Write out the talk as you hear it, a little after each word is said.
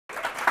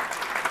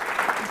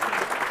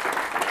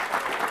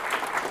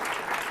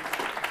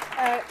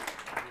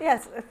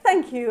Yes,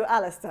 thank you,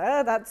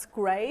 Alistair. That's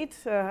great.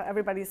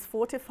 Everybody's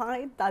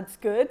fortified. That's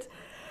good,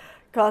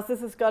 because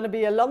this is going to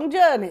be a long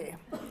journey.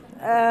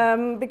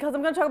 Because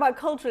I'm going to talk about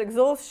cultural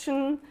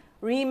exhaustion,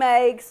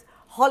 remakes,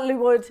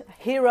 Hollywood,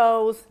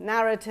 heroes,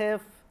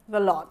 narrative, the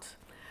lot.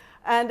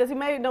 And as you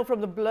may know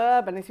from the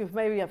blurb, and as you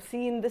maybe have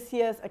seen this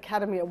year's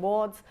Academy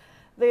Awards,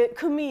 the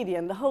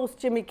comedian, the host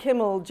Jimmy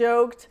Kimmel,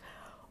 joked,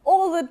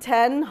 all the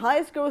 10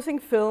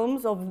 highest-grossing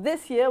films of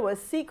this year were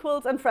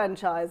sequels and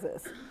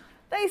franchises.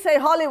 They say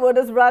Hollywood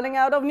is running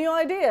out of new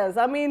ideas.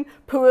 I mean,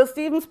 poor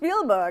Steven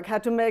Spielberg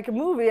had to make a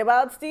movie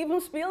about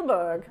Steven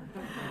Spielberg.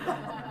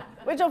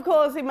 Which, of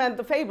course, he meant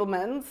The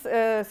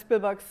Fabelmans,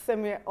 Spielberg's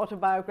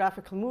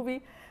semi-autobiographical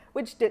movie,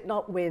 which did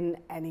not win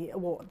any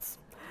awards.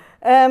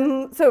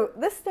 So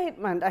this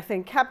statement, I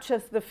think,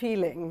 captures the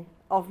feeling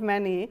of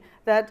many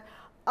that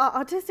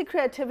artistic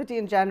creativity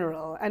in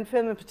general, and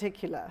film in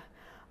particular,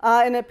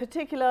 are in a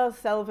particular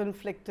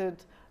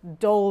self-inflicted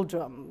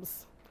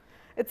doldrums.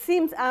 It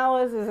seems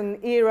ours is an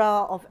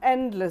era of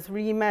endless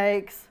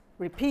remakes,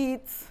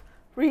 repeats,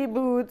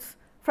 reboots,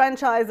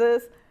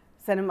 franchises,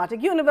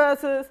 cinematic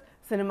universes,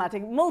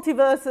 cinematic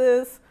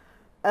multiverses.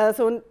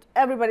 So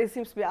everybody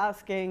seems to be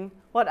asking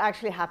what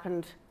actually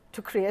happened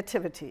to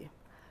creativity.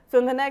 So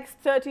in the next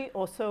 30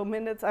 or so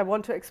minutes, I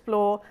want to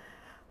explore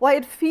why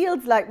it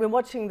feels like we're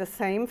watching the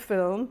same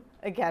film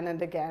again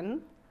and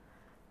again,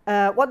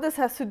 what this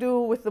has to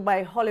do with the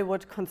way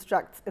Hollywood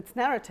constructs its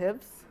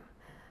narratives,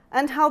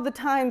 and how the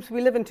times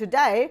we live in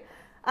today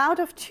are out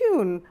of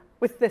tune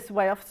with this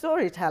way of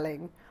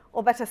storytelling,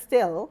 or better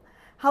still,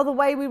 how the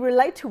way we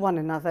relate to one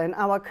another in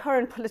our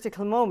current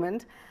political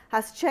moment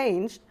has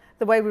changed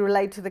the way we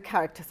relate to the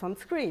characters on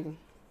screen.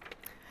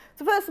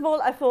 So first of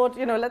all, I thought,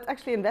 let's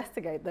actually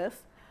investigate this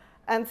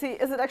and see,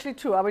 is it actually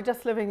true? Are we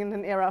just living in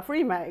an era of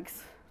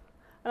remakes?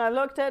 And I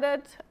looked at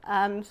it,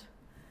 and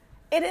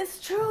it is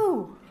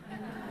true,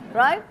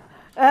 right?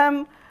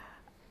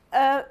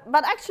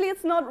 But actually,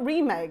 it's not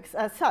remakes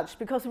as such,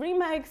 because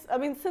remakes,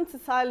 since the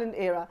silent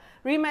era,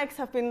 remakes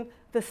have been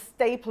the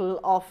staple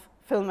of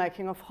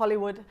filmmaking, of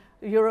Hollywood,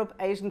 Europe,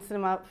 Asian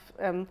cinema.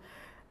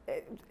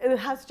 It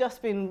has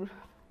just been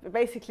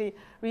basically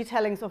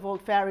retellings of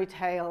old fairy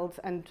tales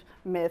and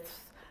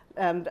myths.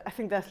 I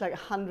think there's like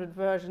 100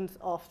 versions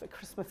of The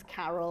Christmas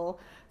Carol,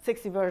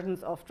 60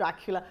 versions of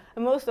Dracula,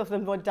 and most of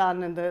them were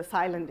done in the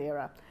silent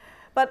era.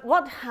 But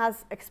what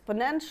has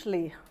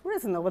exponentially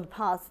risen over the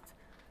past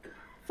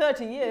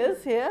 30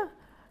 years here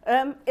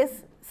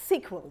is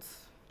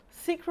sequels.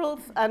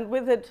 Sequels, and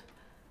with it,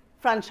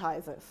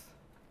 franchises.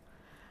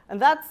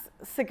 And that's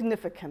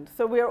significant.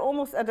 So we are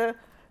almost at a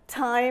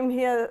time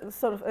here,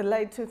 sort of a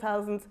late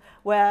 2000s,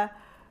 where,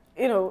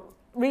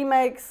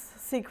 remakes,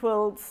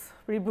 sequels,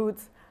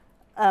 reboots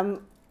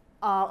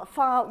are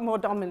far more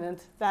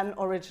dominant than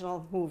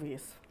original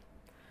movies.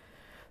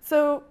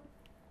 So,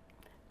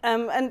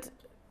 and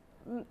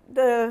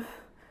the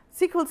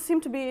sequels seem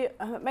to be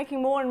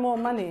making more and more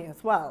money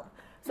as well.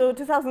 So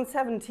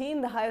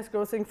 2017, the highest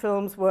grossing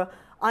films were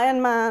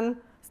Iron Man,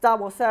 Star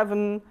Wars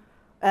 7,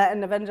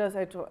 and Avengers,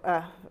 I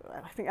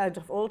think Age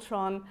of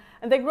Ultron.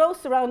 And they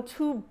grossed around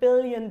 $2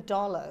 billion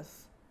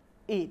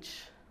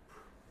each,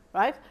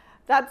 right?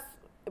 That's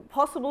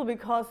possible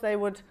because they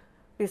would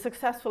be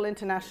successful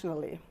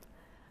internationally.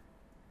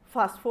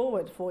 Fast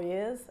forward 4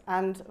 years,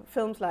 and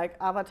films like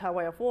Avatar: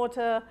 Way of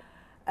Water,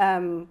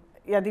 the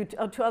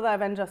two other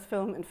Avengers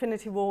film,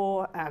 Infinity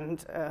War,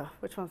 and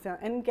which one's the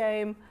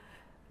Endgame,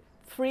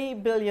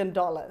 $3 billion.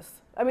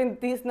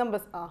 These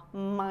numbers are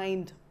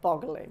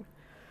mind-boggling.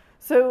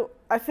 So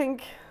I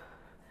think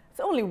it's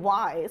only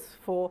wise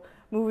for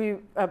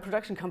movie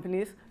production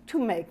companies to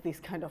make these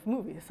kind of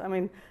movies.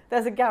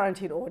 There's a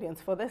guaranteed audience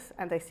for this,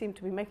 and they seem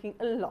to be making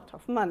a lot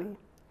of money.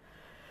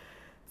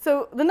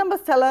 So the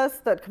numbers tell us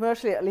that,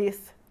 commercially at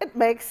least, it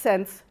makes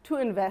sense to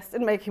invest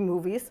in making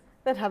movies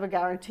that have a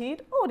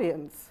guaranteed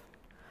audience.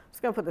 I'm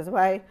just going to put this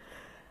away.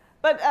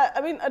 But I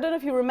don't know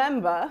if you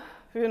remember,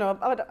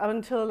 up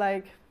until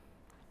like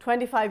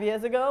 25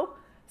 years ago,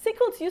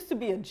 sequels used to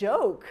be a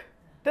joke,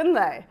 didn't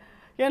they?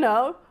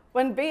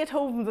 When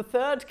Beethoven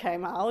III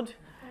came out,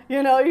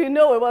 it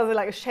was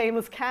like a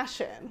shameless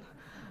cash-in,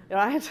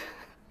 right?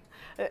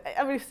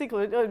 Every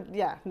sequel,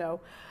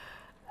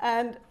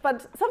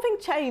 but something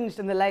changed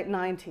in the late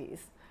 90s.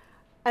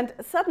 And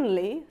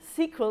suddenly,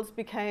 sequels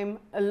became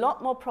a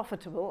lot more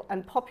profitable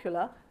and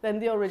popular than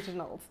the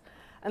originals.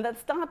 And that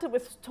started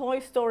with Toy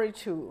Story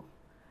 2,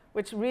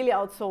 which really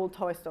outsold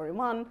Toy Story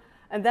 1,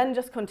 and then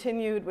just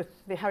continued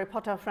with the Harry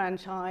Potter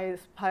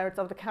franchise, Pirates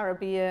of the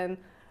Caribbean,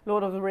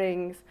 Lord of the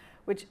Rings,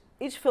 which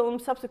each film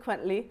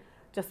subsequently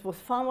just was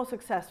far more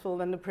successful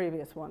than the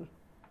previous one.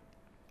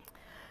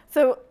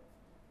 So,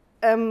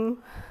 so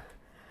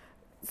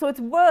it's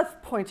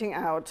worth pointing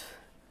out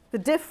the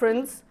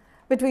difference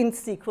between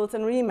sequels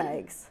and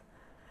remakes.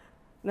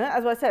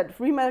 As I said,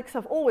 remakes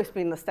have always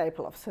been the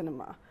staple of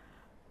cinema.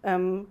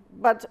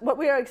 But what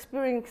we are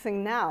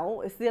experiencing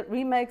now is that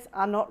remakes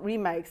are not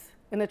remakes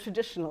in a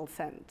traditional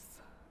sense.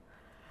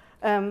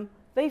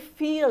 They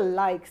feel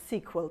like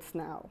sequels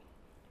now.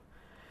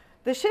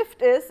 The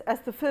shift is,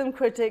 as the film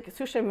critic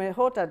Sushe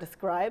Mehota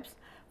describes,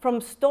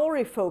 from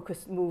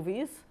story-focused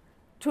movies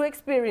to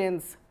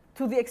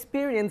the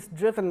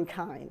experience-driven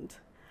kind.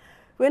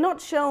 We're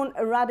not shown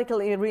a radical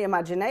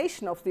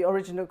reimagination of the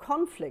original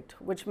conflict,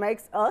 which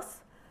makes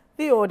us,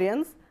 the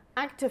audience,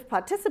 active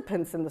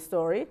participants in the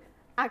story,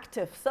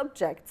 active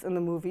subjects in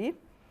the movie.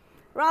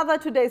 Rather,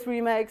 today's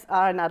remakes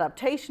are an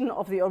adaptation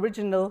of the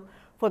original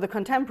for the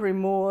contemporary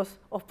mores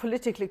of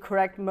politically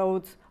correct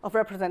modes of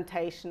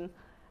representation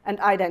and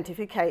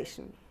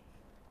identification.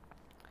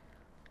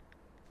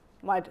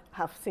 Might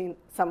have seen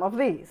some of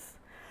these.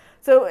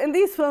 So in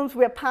these films,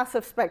 we are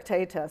passive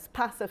spectators,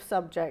 passive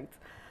subjects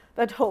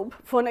that hope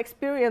for an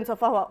experience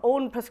of our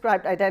own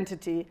prescribed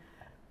identity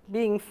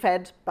being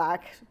fed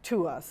back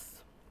to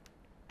us.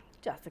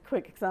 Just a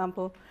quick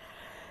example.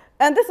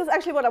 And this is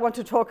actually what I want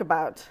to talk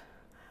about.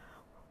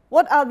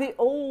 What are the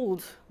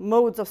old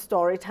modes of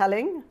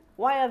storytelling?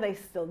 Why are they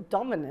still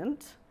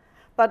dominant?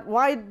 But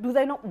why do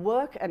they not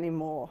work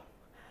anymore?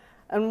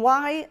 And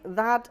why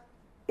that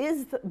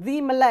is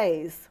the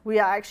malaise we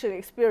are actually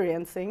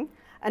experiencing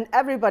and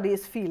everybody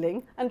is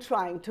feeling and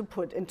trying to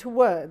put into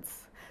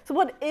words. So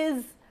what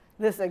is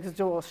this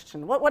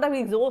exhaustion? What are we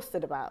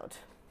exhausted about?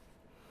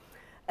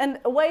 And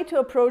a way to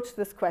approach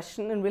this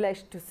question in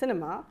relation to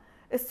cinema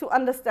is to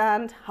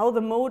understand how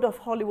the mode of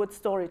Hollywood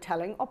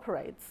storytelling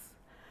operates,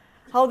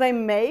 how they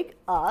make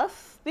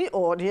us, the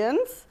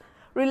audience,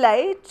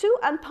 relate to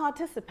and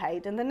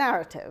participate in the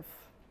narrative.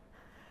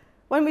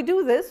 When we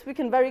do this, we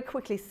can very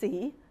quickly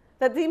see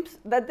that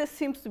this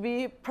seems to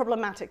be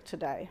problematic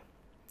today.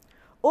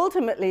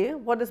 Ultimately,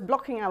 what is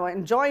blocking our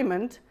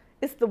enjoyment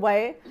is the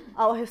way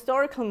our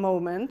historical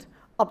moment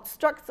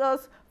obstructs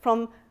us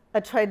from a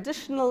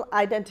traditional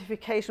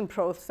identification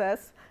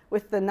process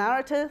with the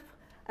narrative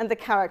and the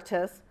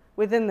characters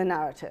within the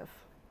narrative.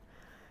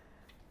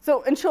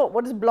 So, in short,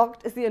 what is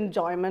blocked is the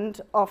enjoyment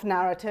of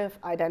narrative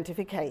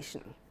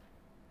identification.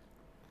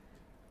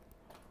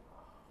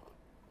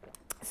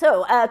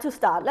 So, to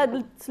start,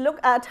 let's look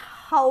at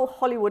how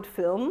Hollywood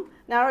film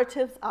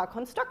narratives are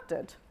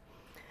constructed.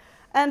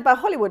 And by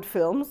Hollywood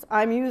films,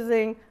 I'm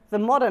using the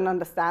modern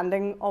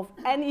understanding of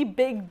any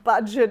big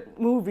budget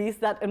movies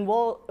that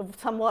involve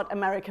somewhat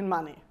American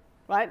money,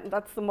 right?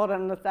 That's the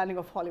modern understanding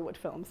of Hollywood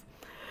films.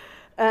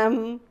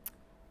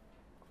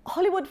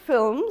 Hollywood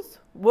films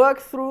work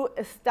through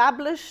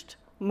established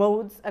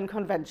modes and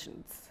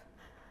conventions.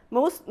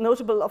 Most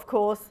notable, of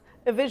course,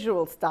 a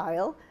visual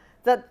style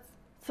that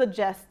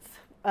suggests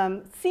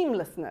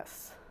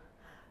seamlessness.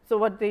 So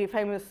what the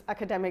famous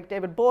academic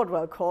David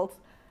Bordwell calls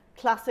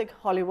classic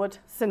Hollywood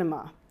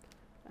cinema.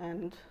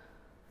 And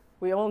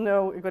we all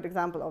know a good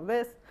example of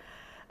this.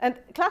 And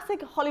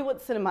classic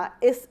Hollywood cinema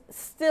is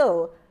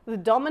still the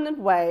dominant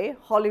way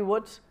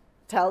Hollywood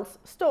tells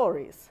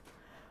stories.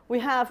 We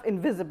have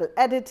invisible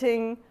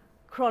editing,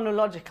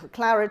 chronological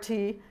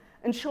clarity,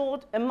 in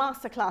short, a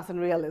masterclass in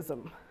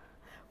realism.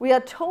 We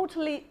are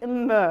totally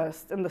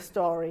immersed in the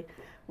story.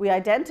 We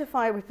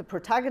identify with the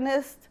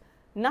protagonist.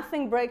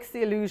 Nothing breaks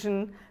the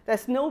illusion.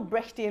 There's no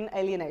Brechtian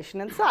alienation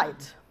in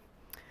sight.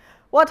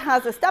 What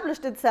has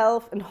established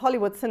itself in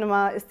Hollywood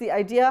cinema is the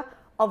idea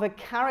of a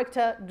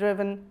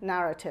character-driven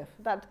narrative.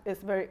 That is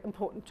very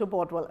important to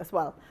Bordwell as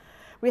well.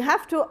 We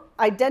have to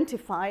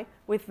identify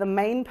with the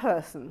main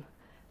person.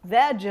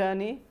 Their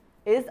journey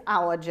is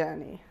our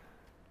journey.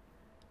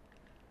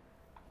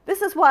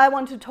 This is why I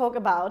want to talk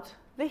about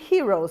the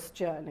hero's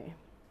journey.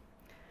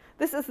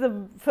 This is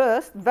the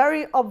first,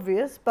 very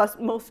obvious,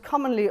 but most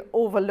commonly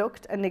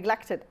overlooked and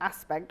neglected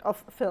aspect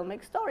of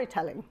filmic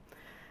storytelling,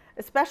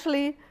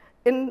 especially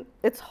in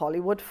its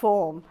Hollywood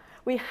form.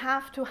 We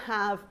have to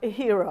have a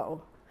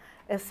hero,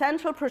 a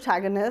central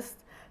protagonist,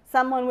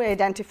 someone we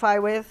identify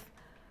with,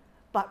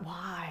 but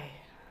why?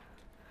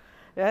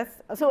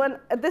 Yes? So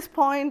at this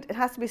point, it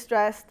has to be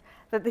stressed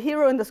that the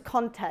hero in this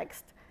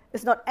context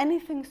is not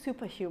anything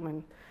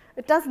superhuman.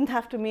 It doesn't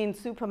have to mean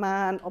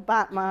Superman or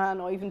Batman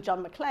or even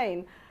John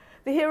McClane.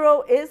 The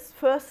hero is,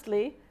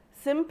 firstly,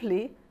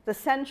 simply the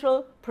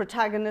central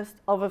protagonist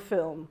of a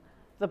film,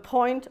 the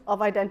point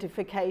of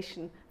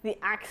identification, the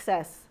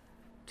access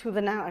to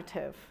the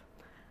narrative.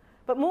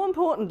 But more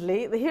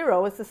importantly, the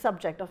hero is the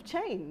subject of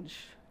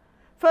change.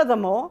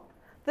 Furthermore,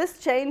 this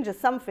change is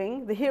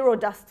something the hero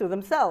does to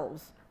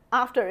themselves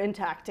after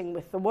interacting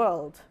with the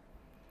world.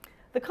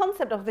 The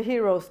concept of the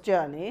hero's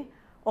journey,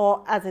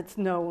 or as it's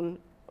known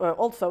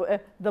also,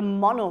 the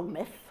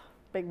monomyth,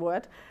 big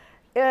word,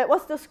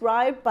 was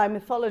described by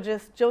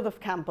mythologist Joseph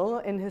Campbell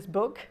in his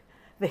book,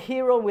 The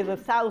Hero with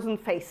 1,000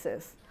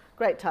 Faces,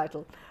 great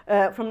title,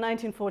 from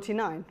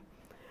 1949.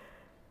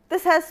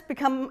 This has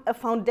become a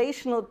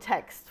foundational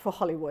text for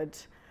Hollywood,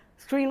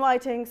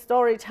 screenwriting,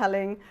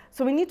 storytelling,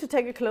 so we need to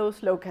take a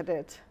close look at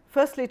it.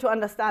 Firstly, to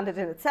understand it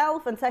in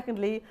itself, and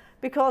secondly,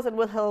 because it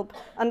will help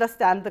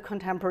understand the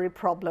contemporary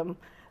problem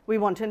we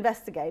want to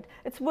investigate.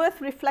 It's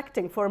worth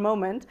reflecting for a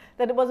moment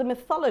that it was a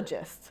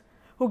mythologist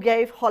who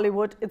gave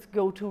Hollywood its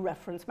go-to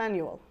reference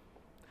manual.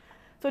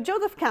 So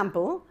Joseph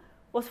Campbell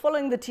was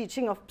following the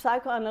teaching of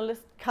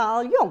psychoanalyst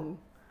Carl Jung,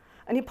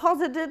 And he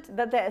posited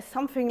that there is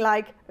something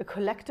like a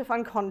collective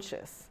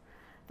unconscious.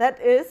 That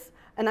is,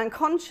 an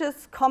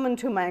unconscious common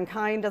to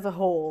mankind as a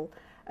whole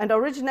and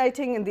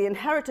originating in the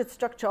inherited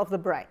structure of the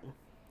brain.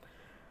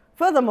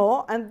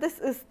 Furthermore, and this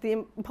is the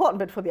important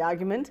bit for the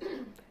argument,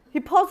 he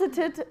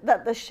posited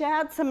that the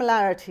shared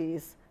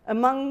similarities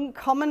among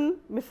common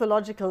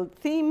mythological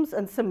themes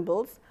and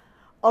symbols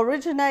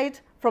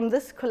originate from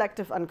this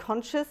collective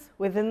unconscious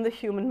within the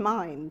human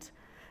mind.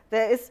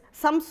 There is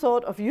some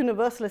sort of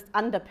universalist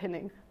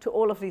underpinning to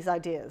all of these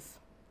ideas.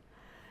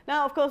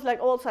 Now, of course,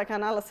 like all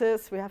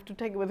psychoanalysis, we have to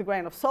take it with a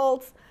grain of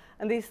salt,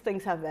 and these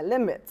things have their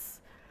limits.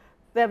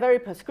 They're very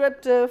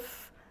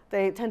prescriptive,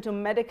 they tend to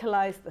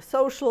medicalize the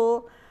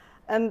social,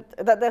 and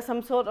that there's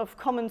some sort of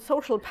common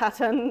social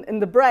pattern in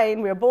the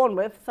brain we are born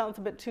with sounds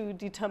a bit too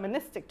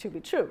deterministic to be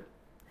true.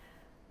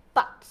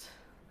 But,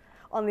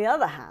 on the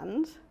other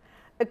hand,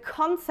 a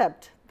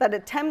concept that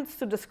attempts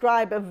to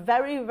describe a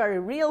very, very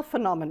real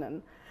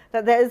phenomenon,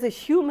 that there is a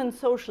human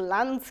social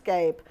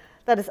landscape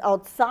that is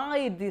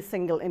outside the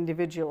single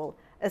individual,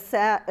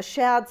 a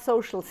shared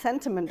social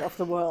sentiment of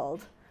the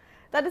world,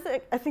 that is,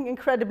 I think,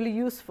 incredibly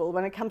useful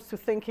when it comes to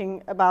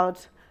thinking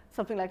about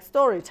something like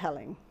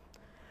storytelling.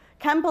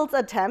 Campbell's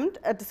attempt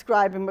at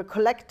describing a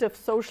collective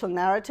social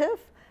narrative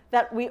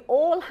that we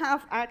all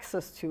have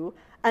access to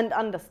and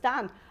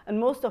understand, and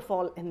most of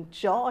all,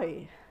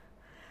 enjoy.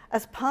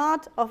 As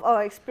part of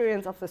our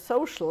experience of the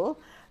social,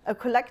 a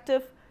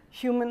collective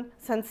human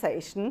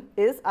sensation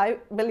is, I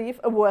believe,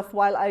 a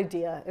worthwhile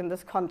idea in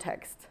this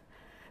context.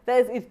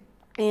 There's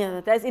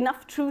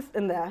enough truth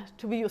in there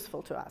to be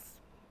useful to us.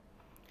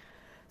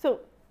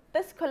 So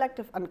this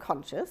collective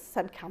unconscious,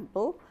 said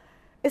Campbell,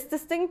 is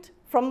distinct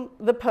from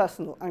the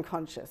personal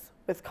unconscious,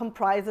 which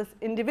comprises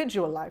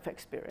individual life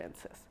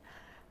experiences.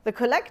 The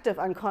collective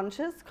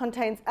unconscious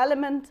contains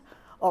elements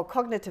or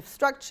cognitive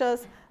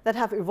structures that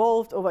have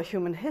evolved over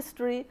human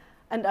history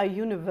and are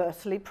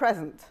universally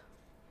present.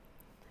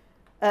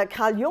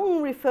 Carl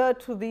Jung referred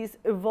to these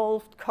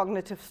evolved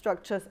cognitive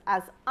structures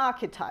as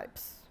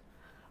archetypes.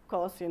 Of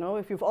course, you know,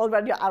 if you've all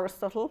read your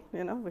Aristotle,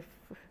 you know,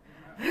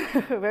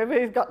 where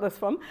we've got this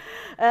from.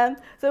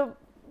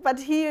 But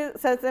he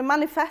says they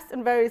manifest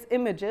in various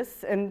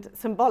images and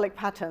symbolic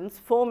patterns,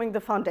 forming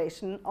the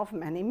foundation of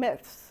many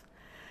myths.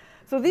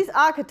 So these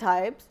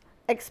archetypes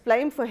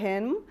explain for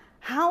him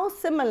how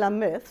similar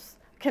myths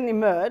can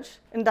emerge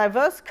in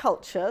diverse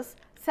cultures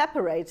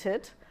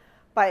separated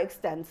by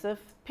extensive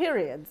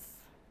periods.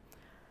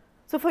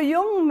 So for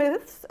Jung,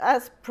 myths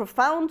as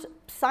profound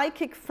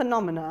psychic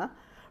phenomena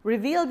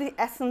reveal the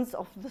essence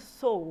of the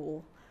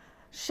soul,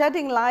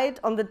 shedding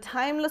light on the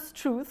timeless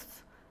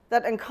truths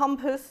that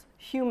encompass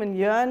human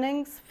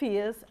yearnings,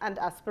 fears, and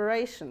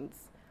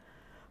aspirations.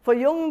 For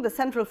Jung, the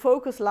central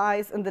focus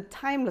lies in the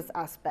timeless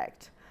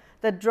aspect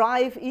that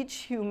drive each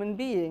human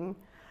being.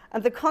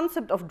 And the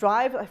concept of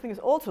drive, I think, is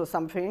also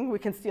something we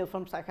can steal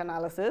from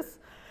psychoanalysis,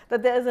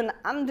 that there is an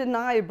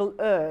undeniable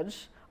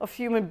urge of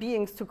human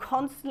beings to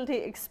constantly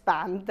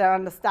expand their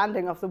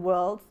understanding of the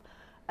world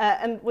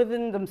and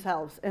within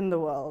themselves in the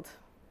world.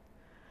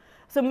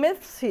 So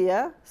myths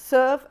here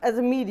serve as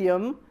a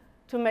medium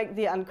to make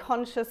the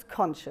unconscious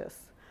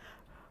conscious,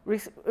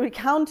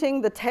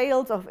 recounting the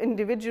tales of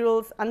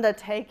individuals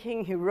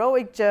undertaking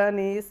heroic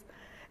journeys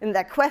in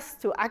their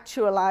quest to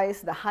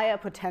actualize the higher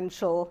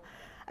potential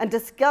and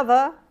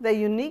discover their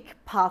unique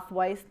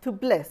pathways to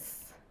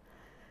bliss.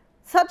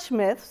 Such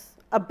myths,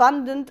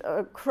 abundant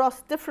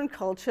across different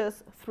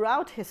cultures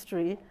throughout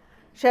history,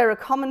 share a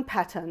common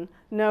pattern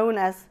known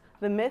as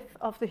the myth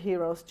of the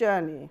hero's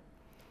journey.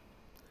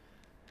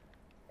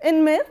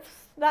 In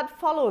myths that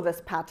follow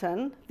this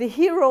pattern, the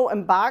hero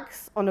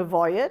embarks on a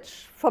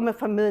voyage from a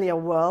familiar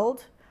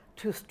world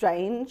to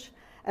strange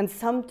and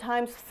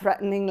sometimes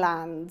threatening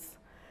lands,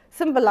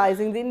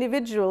 symbolizing the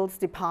individual's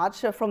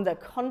departure from their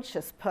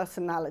conscious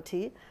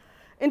personality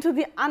into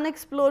the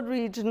unexplored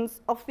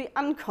regions of the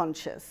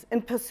unconscious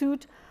in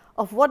pursuit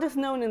of what is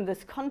known in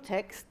this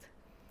context,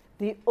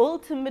 the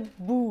ultimate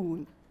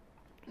boon,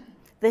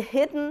 the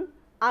hidden,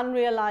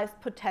 unrealized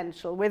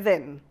potential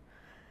within.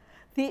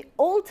 The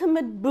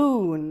ultimate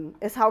boon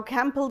is how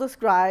Campbell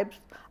describes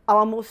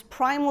our most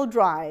primal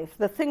drive,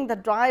 the thing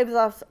that drives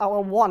us, our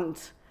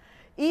want,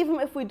 even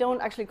if we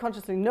don't actually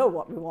consciously know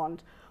what we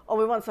want, or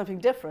we want something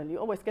different. You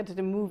always get it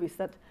in movies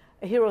that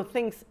a hero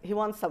thinks he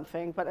wants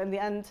something, but in the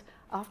end,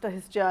 after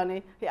his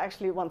journey, he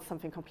actually wants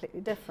something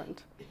completely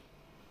different.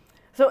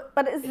 So,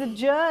 but it's the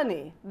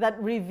journey that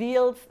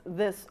reveals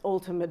this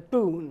ultimate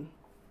boon.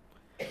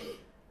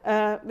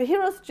 The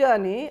hero's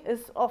journey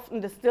is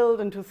often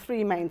distilled into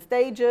three main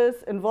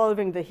stages,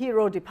 involving the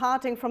hero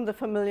departing from the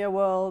familiar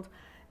world,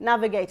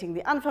 navigating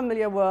the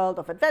unfamiliar world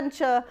of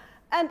adventure,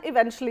 and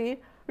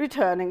eventually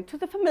returning to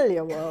the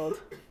familiar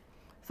world.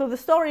 So the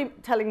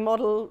storytelling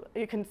model,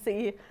 you can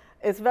see,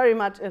 is very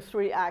much a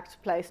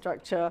three-act play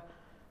structure,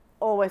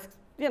 always,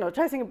 you know,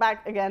 tracing it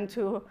back again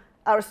to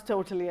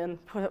Aristotelian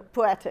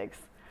poetics.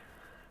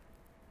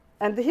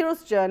 And the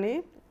hero's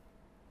journey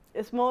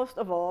is most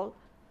of all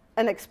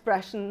an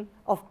expression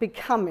of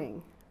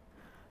becoming.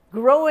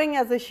 growing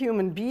as a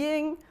human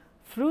being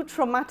through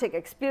traumatic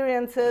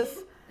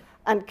experiences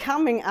and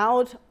coming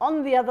out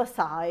on the other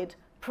side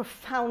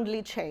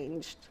profoundly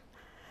changed.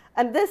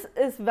 And this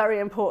is very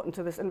important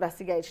to this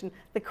investigation,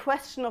 the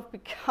question of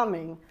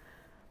becoming,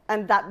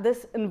 and that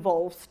this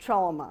involves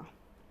trauma.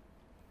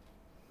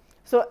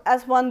 So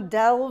as one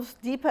delves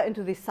deeper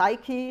into the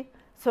psyche,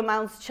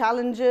 surmounts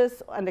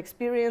challenges and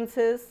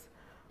experiences,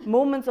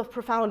 moments of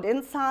profound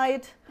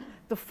insight,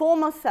 the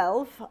former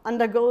self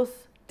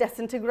undergoes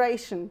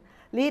disintegration,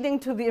 leading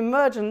to the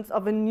emergence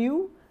of a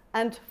new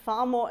and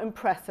far more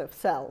impressive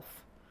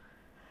self.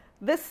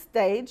 This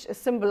stage is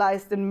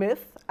symbolized in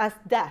myth as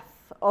death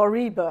or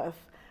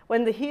rebirth,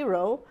 when the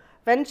hero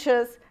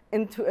ventures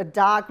into a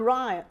dark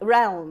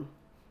realm,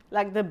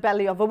 like the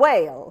belly of a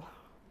whale,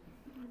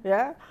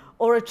 yeah?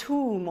 Or a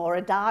tomb or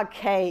a dark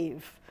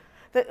cave,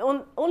 that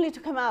only to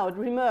come out,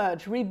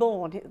 remerge,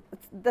 reborn.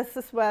 This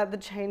is where the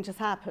change has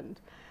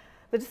happened.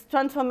 This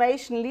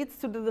transformation leads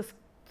to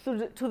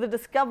the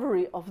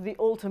discovery of the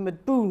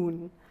ultimate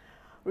boon,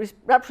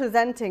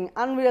 representing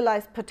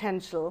unrealized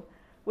potential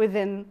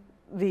within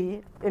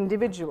the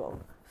individual.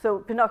 So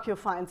Pinocchio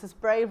finds his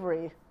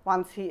bravery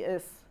once he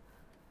is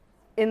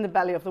in the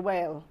belly of the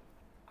whale.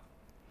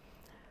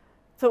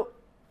 So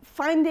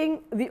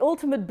finding the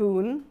ultimate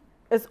boon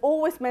is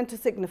always meant to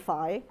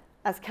signify,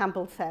 as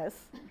Campbell says,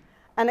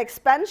 an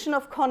expansion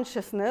of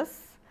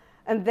consciousness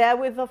and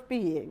therewith of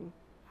being,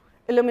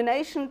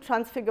 illumination,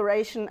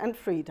 transfiguration, and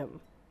freedom.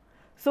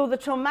 So the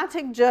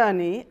traumatic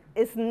journey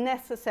is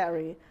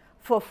necessary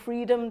for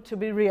freedom to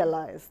be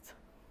realized.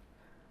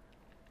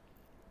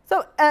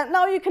 So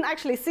now you can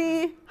actually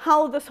see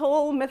how this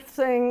whole myth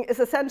thing is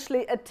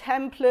essentially a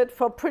template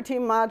for pretty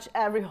much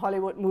every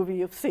Hollywood movie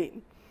you've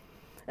seen,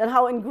 and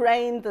how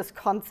ingrained this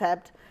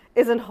concept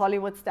is in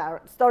Hollywood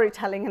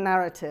storytelling and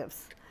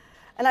narratives.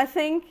 And I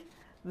think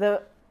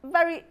the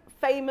very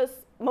famous,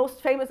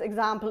 most famous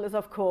example is,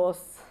 of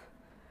course,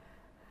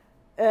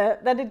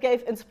 that it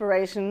gave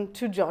inspiration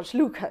to George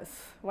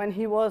Lucas when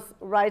he was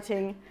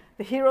writing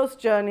the hero's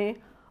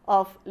journey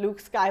of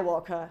Luke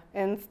Skywalker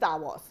in Star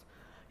Wars.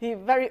 He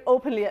very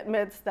openly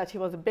admits that he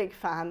was a big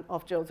fan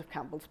of Joseph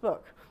Campbell's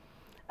book.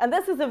 And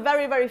this is a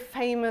very, very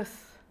famous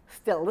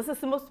still. This is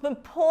the most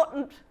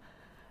important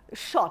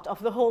shot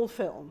of the whole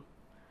film,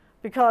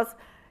 because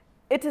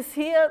it is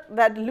here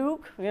that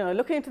Luke,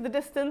 looking into the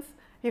distance,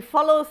 he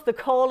follows the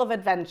call of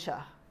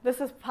adventure. This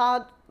is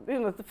part,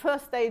 the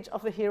first stage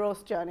of the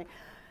hero's journey.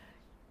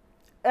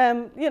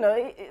 He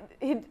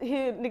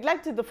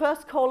neglected the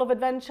first call of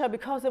adventure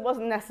because it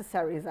wasn't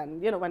necessary then.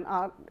 When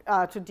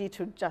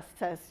R2-D2 just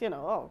says,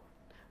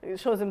 it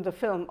shows him the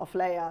film of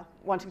Leia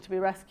wanting to be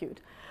rescued.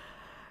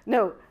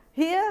 No,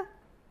 here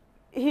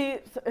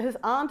his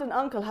aunt and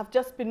uncle have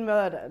just been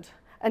murdered,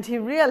 and he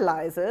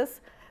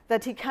realizes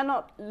that he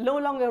cannot no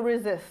longer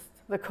resist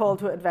the call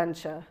to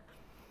adventure.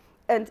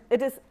 And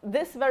it is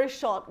this very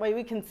shot where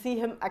we can see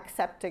him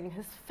accepting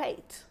his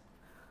fate.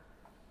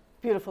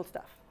 Beautiful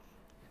stuff.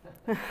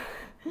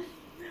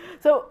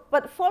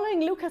 But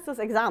following Lucas's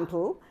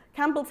example,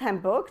 Campbell's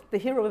handbook, The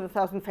Hero with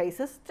 1,000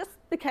 Faces, just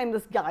became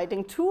this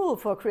guiding tool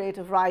for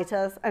creative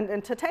writers and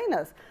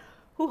entertainers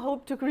who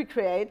hoped to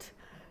recreate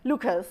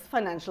Lucas'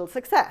 financial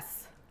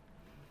success.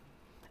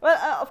 Well,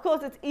 of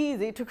course, it's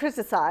easy to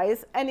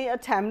criticize any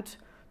attempt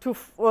to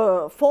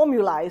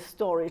formalize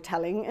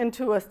storytelling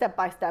into a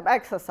step-by-step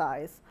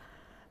exercise.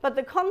 But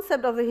the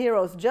concept of the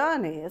hero's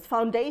journey is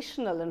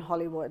foundational in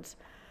Hollywood.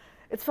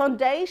 It's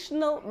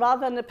foundational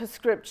rather than a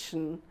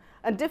prescription,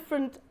 and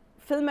different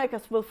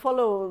filmmakers will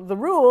follow the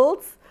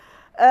rules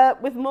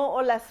with more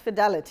or less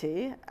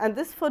fidelity, and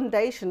this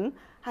foundation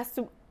has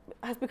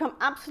become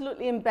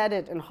absolutely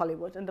embedded in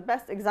Hollywood. And the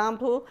best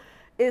example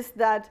is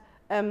that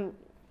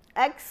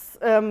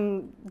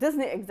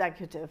ex-Disney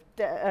executive,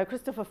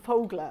 Christopher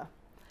Vogler,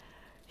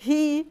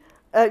 he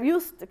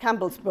used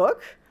Campbell's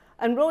book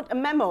and wrote a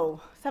memo,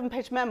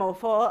 7-page memo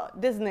for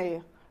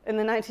Disney in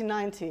the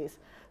 1990s,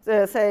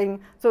 saying,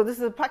 so this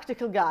is a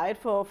practical guide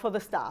for the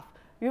staff.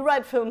 You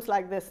write films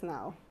like this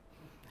now.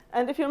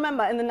 And if you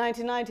remember, in the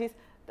 1990s,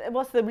 it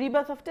was the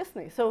rebirth of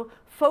Disney. So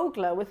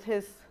Vogler, with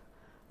his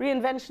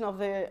reinvention of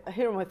the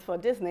hero myth for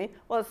Disney,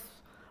 was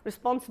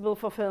responsible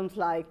for films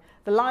like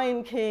The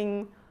Lion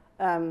King,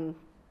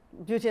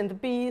 Beauty and the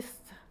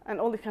Beast, and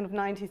all the kind of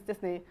 90s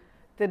Disney,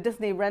 the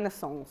Disney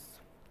Renaissance.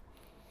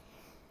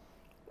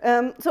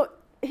 So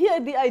here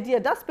the idea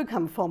does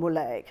become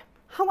formulaic.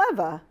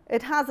 However,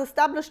 it has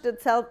established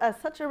itself as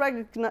such a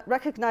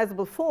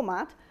recognizable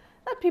format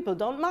that people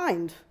don't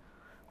mind.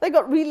 They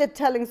got relit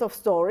tellings of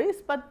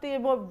stories, but they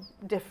were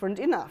different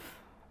enough.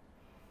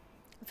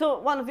 So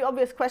one of the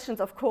obvious questions,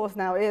 of course,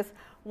 now is,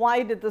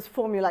 why did this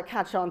formula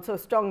catch on so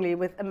strongly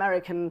with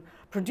American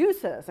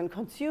producers and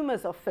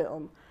consumers of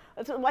film?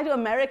 So why do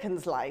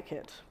Americans like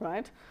it,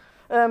 right?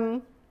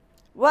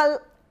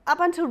 Well, up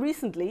until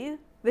recently,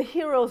 the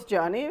hero's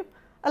journey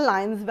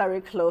aligns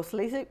very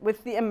closely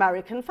with the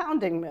American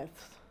founding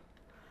myths.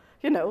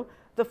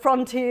 The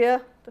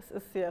frontier, this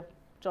is here,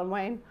 John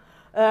Wayne,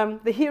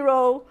 the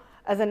hero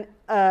as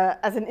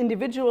an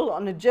individual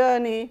on a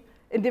journey,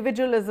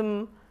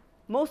 individualism,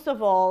 most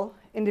of all,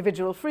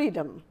 individual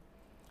freedom.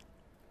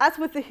 As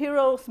with the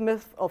heroes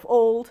myth of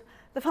old,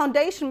 the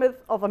foundation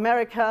myth of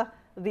America,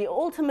 the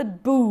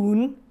ultimate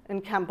boon,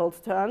 in Campbell's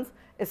terms,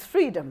 is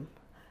freedom,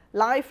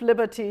 life,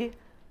 liberty,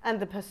 and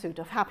the pursuit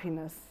of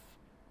happiness.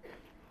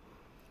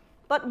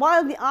 But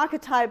while the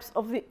archetypes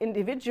of the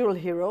individual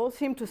hero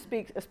seem to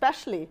speak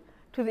especially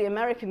to the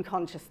American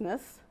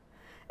consciousness,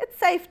 it's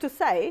safe to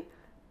say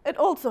it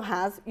also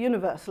has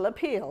universal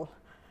appeal.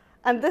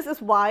 And this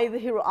is why the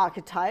hero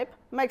archetype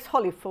makes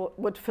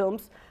Hollywood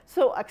films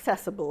so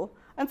accessible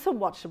and so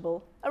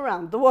watchable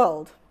around the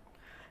world.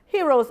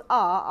 Heroes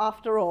are,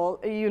 after all,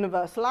 a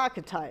universal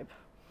archetype.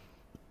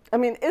 I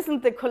mean,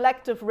 isn't the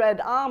collective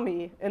Red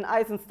Army in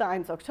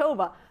Eisenstein's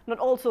October not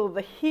also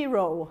the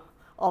hero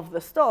of the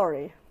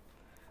story?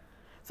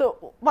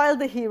 So while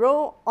the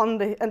hero and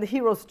the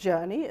hero's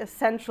journey is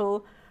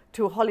central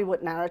to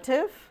Hollywood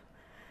narrative,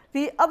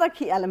 the other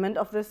key element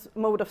of this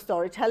mode of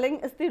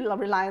storytelling is the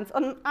reliance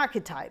on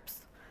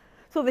archetypes.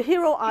 So the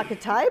hero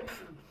archetype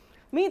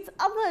meets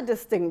other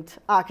distinct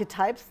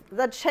archetypes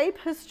that shape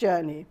his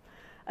journey,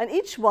 and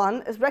each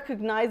one is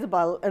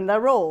recognizable in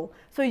their role.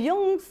 So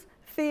Jung's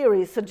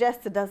theory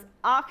suggested that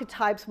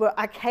archetypes were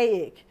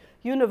archaic,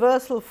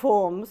 universal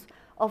forms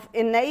of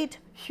innate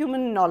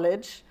human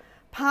knowledge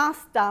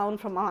passed down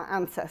from our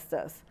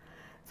ancestors.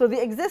 So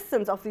the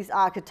existence of these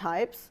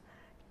archetypes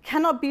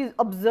cannot be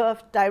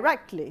observed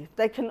directly.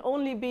 They can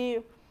only be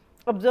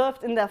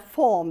observed in their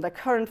form, their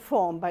current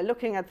form, by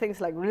looking at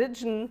things like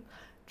religion,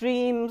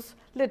 dreams,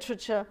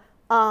 literature,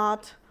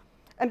 art.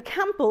 And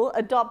Campbell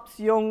adopts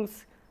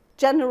Jung's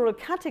general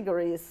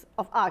categories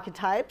of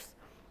archetypes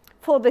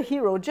for the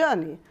hero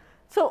journey.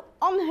 So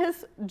on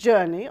his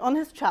journey, on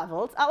his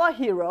travels, our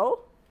hero,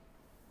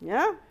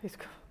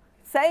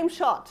 same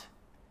shot,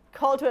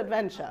 call to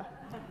adventure.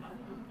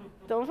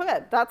 Don't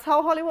forget, that's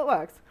how Hollywood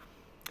works.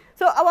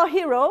 So our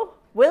hero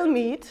will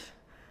meet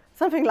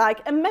something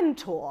like a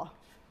mentor,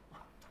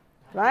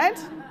 right?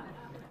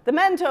 The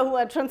mentor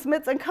who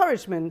transmits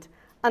encouragement,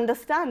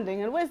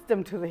 understanding, and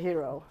wisdom to the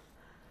hero.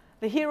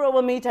 The hero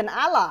will meet an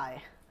ally,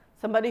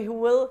 somebody who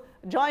will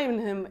join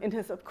him in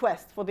his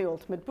quest for the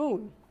ultimate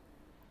boon.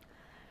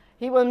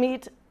 He will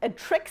meet a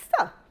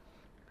trickster.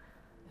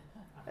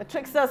 A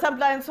trickster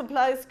sometimes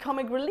supplies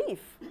comic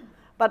relief,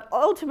 but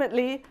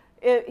ultimately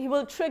he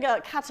will trigger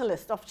a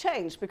catalyst of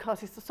change because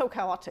he's so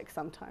chaotic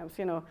sometimes.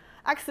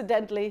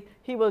 Accidentally,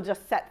 he will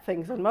just set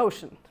things in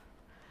motion.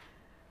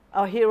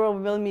 Our hero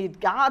will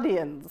meet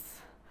guardians.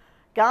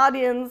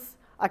 Guardians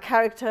are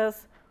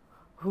characters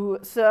who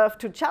serve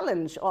to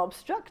challenge or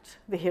obstruct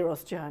the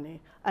hero's journey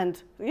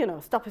and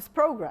stop his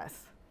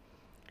progress.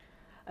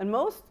 And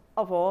most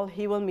of all,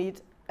 he will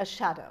meet a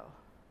shadow.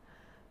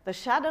 The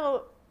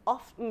shadow,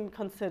 often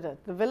considered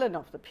the villain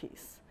of the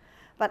piece,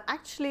 but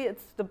actually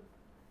it's the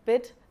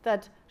bit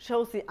that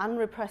shows the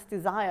unrepressed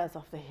desires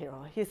of the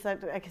hero. He's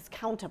like his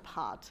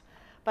counterpart,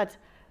 but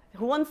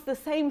who wants the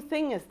same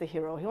thing as the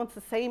hero. He wants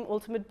the same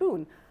ultimate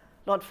boon.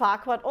 Lord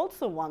Farquaad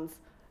also wants,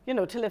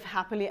 to live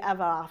happily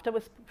ever after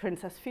with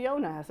Princess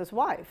Fiona as his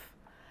wife.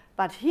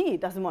 But he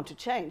doesn't want to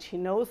change. He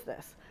knows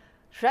this.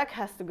 Shrek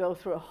has to go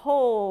through a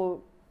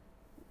whole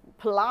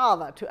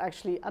palaver to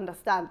actually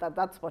understand that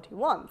that's what he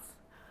wants.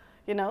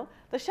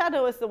 The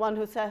shadow is the one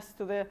who says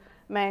to the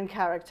main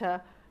character,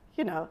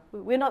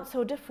 we're not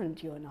so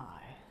different, you and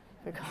I,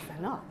 because they're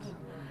not,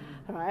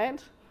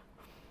 right?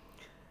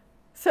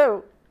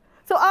 So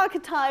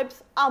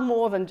archetypes are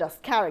more than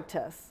just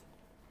characters.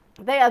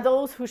 They are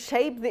those who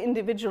shape the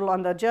individual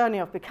on their journey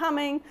of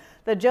becoming,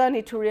 their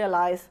journey to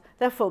realize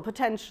their full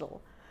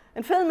potential.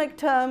 In filmic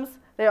terms,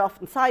 they are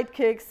often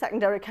sidekicks,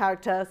 secondary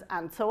characters,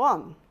 and so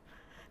on.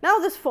 Now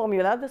this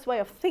formula, this way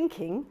of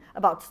thinking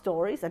about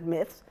stories and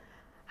myths,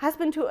 has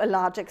been to a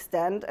large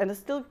extent and is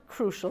still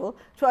crucial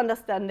to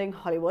understanding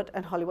Hollywood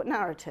and Hollywood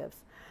narratives.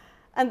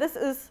 And this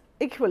is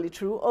equally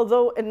true,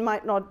 although it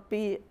might not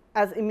be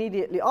as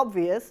immediately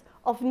obvious,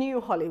 of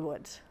new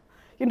Hollywood.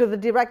 The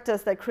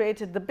directors that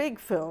created the big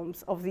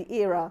films of the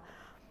era,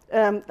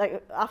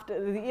 after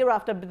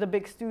the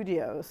big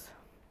studios.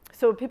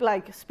 So people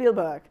like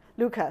Spielberg,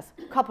 Lucas,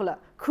 Coppola,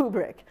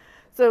 Kubrick.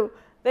 So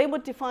they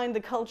would define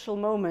the cultural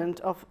moment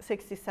of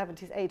 60s,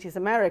 70s, 80s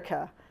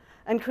America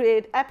and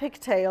create epic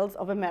tales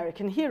of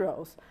American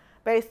heroes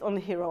based on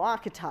the hero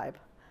archetype.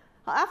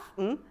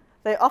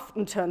 They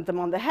often turned them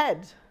on the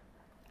head,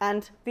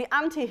 and the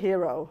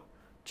anti-hero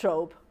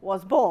trope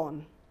was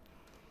born.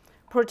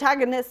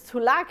 Protagonists who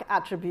lack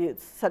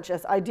attributes such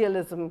as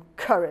idealism,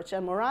 courage,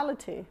 and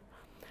morality.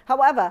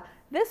 However,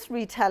 this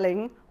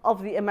retelling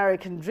of the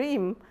American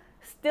dream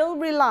still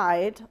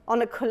relied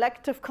on a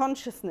collective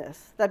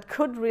consciousness that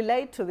could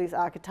relate to these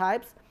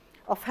archetypes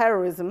of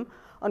heroism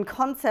on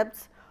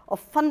concepts of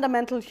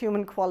fundamental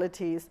human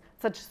qualities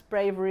such as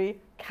bravery,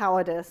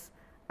 cowardice,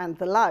 and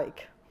the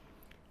like.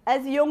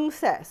 As Jung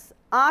says,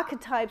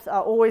 archetypes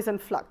are always in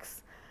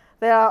flux.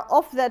 They are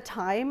of their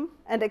time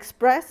and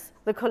express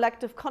the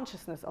collective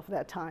consciousness of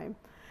their time.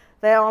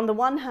 They are on the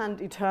one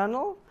hand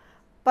eternal,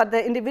 but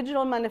their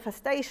individual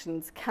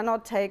manifestations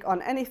cannot take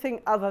on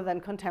anything other than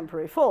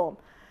contemporary form.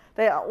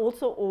 They are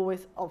also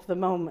always of the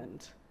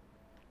moment.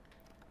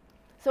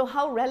 So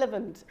how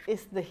relevant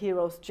is the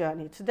hero's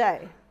journey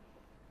today?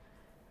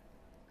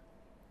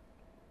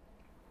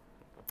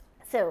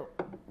 So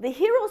the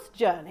hero's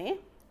journey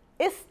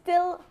is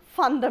still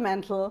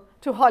fundamental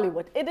to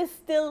Hollywood. It is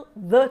still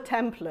the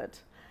template.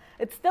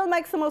 It still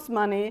makes the most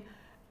money.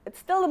 It's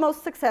still the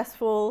most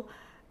successful,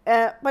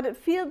 but it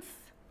feels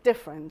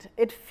different.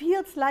 It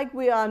feels like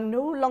we are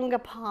no longer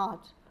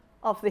part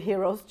of the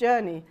hero's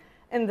journey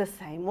in the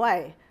same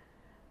way.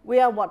 We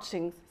are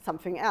watching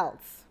something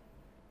else.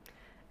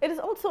 It is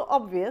also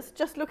obvious,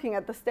 just looking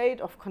at the state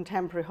of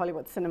contemporary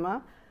Hollywood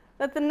cinema,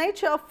 that the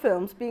nature of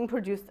films being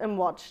produced and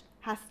watched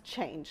has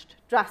changed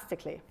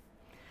drastically.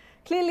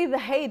 Clearly, the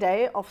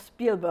heyday of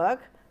Spielberg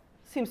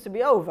seems to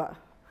be over.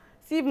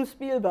 Steven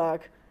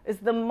Spielberg is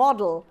the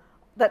model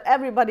that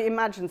everybody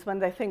imagines when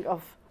they think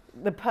of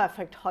the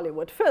perfect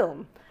Hollywood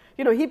film.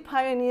 You know, he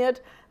pioneered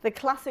the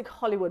classic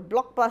Hollywood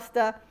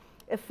blockbuster,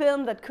 a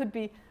film that could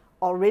be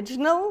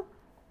original,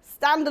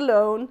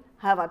 standalone,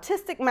 have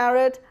artistic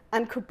merit,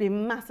 and could be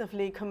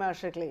massively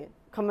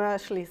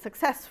commercially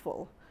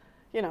successful.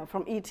 You know,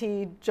 from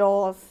E.T.,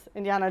 Jaws,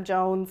 Indiana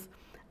Jones,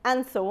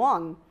 and so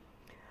on.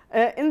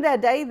 In their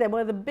day, they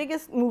were the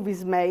biggest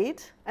movies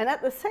made, and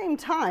at the same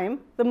time,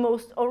 the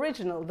most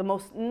original, the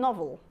most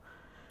novel.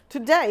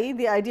 Today,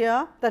 the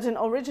idea that an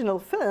original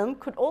film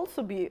could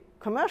also be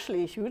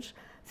commercially huge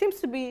seems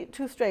to be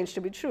too strange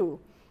to be true.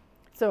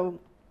 So,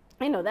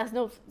 you know, there's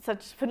no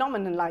such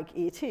phenomenon like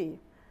E.T.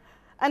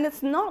 And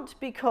it's not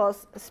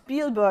because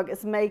Spielberg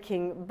is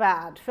making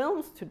bad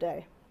films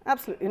today.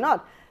 Absolutely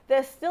not.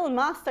 There's still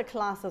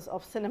masterclasses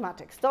of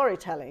cinematic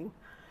storytelling.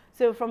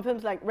 So from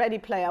films like Ready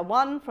Player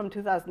One from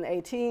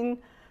 2018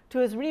 to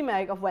his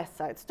remake of West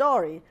Side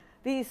Story,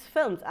 these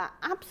films are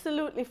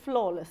absolutely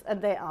flawless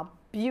and they are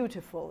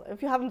beautiful.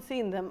 If you haven't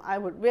seen them, I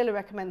would really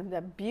recommend them.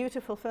 They're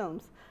beautiful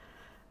films.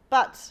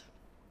 But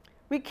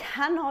we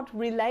cannot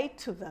relate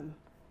to them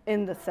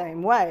in the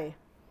same way.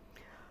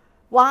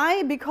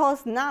 Why?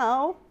 Because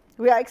now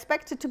we are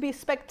expected to be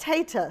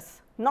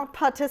spectators, not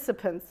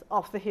participants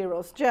of the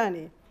hero's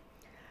journey.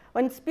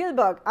 When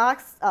Spielberg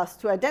asks us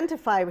to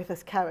identify with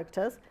his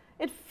characters,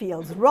 it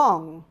feels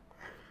wrong.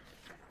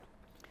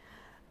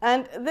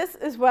 And this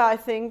is where I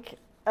think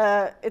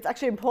it's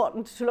actually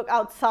important to look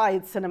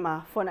outside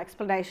cinema for an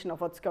explanation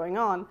of what's going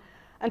on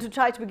and to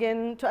try to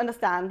begin to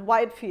understand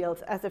why it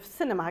feels as if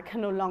cinema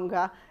can no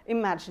longer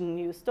imagine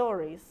new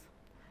stories.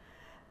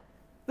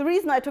 The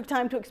reason I took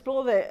time to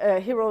explore the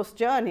hero's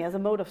journey as a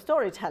mode of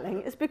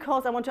storytelling is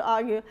because I want to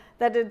argue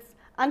that it's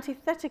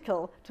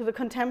antithetical to the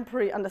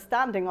contemporary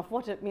understanding of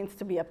what it means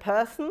to be a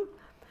person,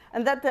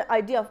 and that the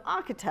idea of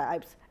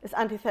archetypes is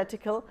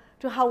antithetical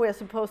to how we are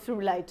supposed to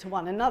relate to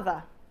one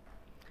another.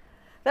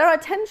 There are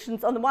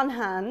tensions on the one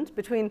hand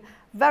between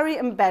very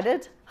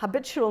embedded,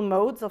 habitual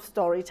modes of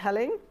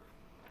storytelling,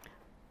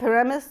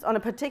 premised on a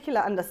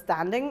particular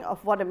understanding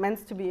of what it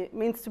means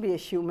to be a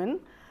human,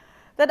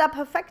 that are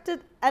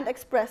perfected and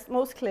expressed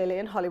most clearly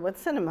in Hollywood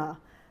cinema.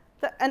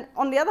 And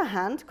on the other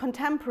hand,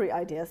 contemporary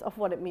ideas of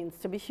what it means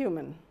to be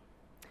human.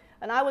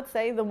 And I would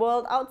say the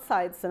world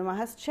outside cinema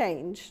has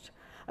changed.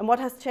 And what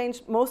has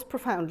changed most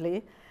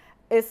profoundly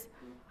is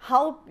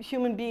how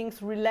human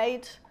beings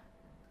relate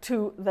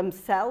to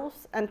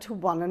themselves and to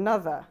one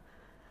another.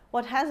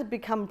 What has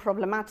become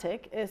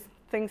problematic is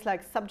things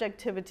like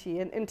subjectivity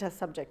and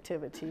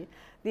intersubjectivity,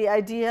 the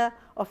idea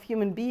of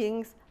human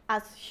beings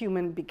as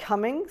human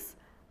becomings,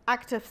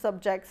 active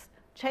subjects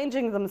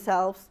changing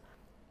themselves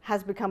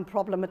has become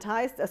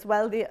problematized, as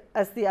well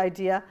as the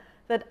idea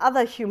that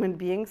other human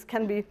beings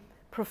can be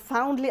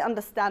profoundly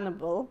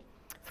understandable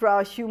through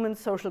our human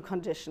social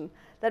condition,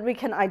 that we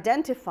can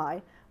identify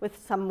with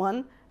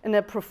someone in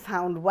a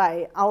profound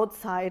way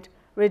outside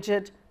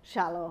rigid,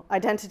 shallow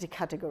identity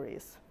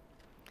categories.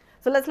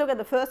 So let's look at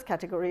the first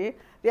category,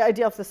 the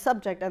idea of the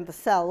subject and the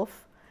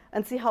self,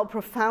 and see how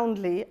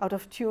profoundly out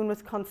of tune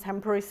with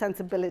contemporary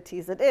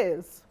sensibilities it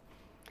is.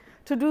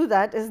 To do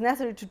that, it is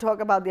necessary to talk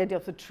about the idea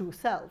of the true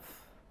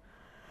self.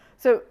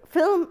 So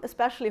film,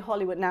 especially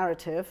Hollywood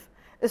narrative,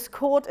 is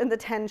caught in the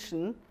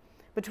tension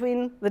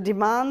between the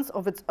demands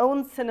of its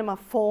own cinema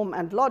form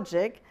and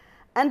logic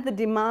and the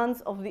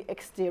demands of the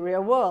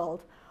exterior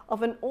world,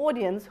 of an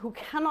audience who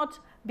cannot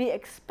be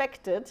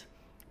expected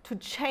to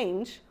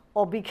change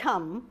or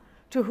become,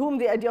 to whom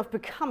the idea of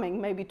becoming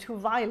may be too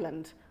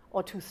violent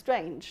or too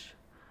strange.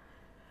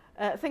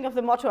 Think of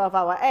the motto of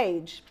our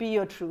age, be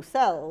your true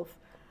self.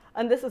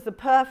 And this is the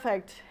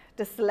perfect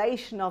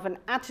distillation of an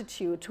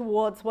attitude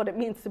towards what it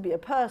means to be a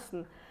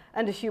person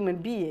and a human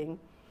being.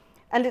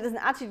 And it is an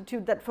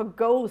attitude that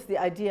forgoes the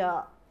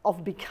idea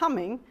of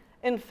becoming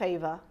in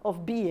favor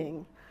of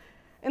being.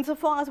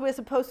 Insofar as we're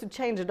supposed to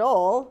change it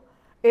all,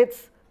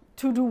 it's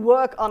to do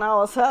work on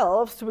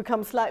ourselves to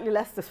become slightly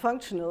less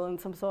dysfunctional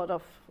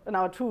in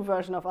our true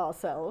version of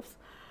ourselves.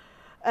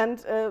 And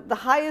the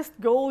highest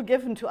goal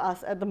given to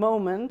us at the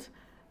moment,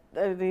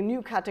 the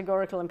new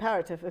categorical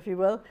imperative, if you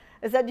will,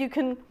 is that you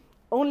can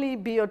only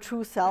be your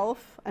true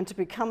self and to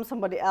become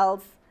somebody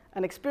else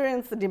and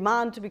experience the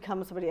demand to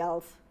become somebody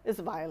else is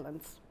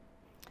violence.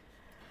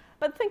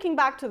 But thinking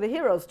back to the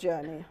hero's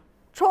journey,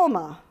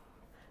 trauma,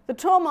 the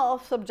trauma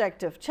of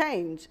subjective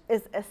change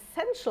is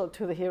essential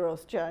to the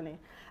hero's journey,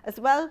 as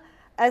well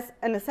as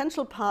an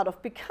essential part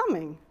of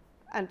becoming,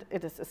 and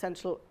it is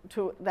essential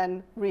to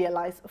then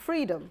realize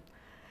freedom.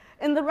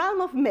 In the realm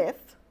of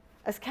myth,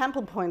 as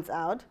Campbell points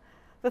out,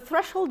 the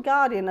threshold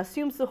guardian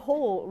assumes the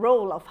whole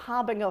role of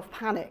harbinger of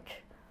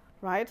panic,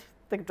 right?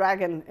 The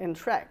dragon in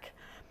Shrek.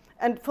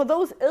 And for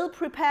those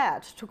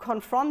ill-prepared to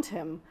confront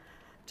him,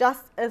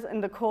 just as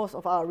in the course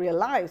of our real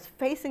lives,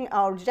 facing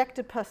our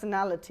rejected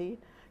personality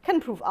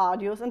can prove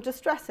arduous and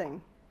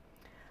distressing.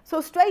 So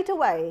straight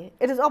away,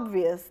 it is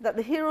obvious that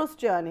the hero's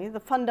journey, the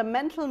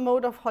fundamental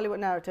mode of Hollywood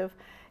narrative,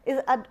 is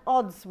at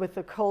odds with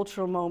the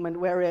cultural moment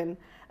we're in,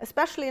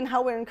 especially in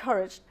how we're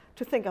encouraged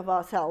to think of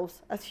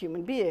ourselves as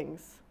human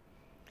beings.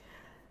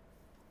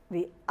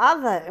 The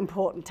other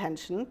important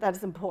tension that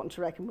is important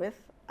to reckon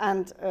with,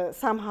 and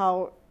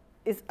somehow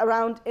is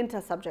around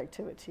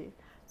intersubjectivity,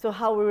 so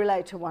how we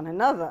relate to one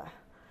another,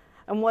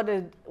 and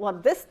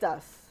what this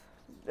does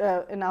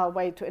in our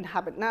way to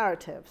inhabit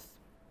narratives.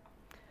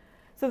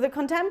 So the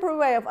contemporary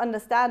way of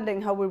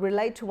understanding how we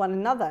relate to one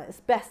another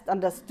is best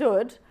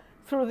understood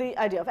through the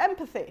idea of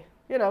empathy.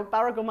 You know,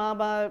 Barack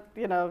Obama,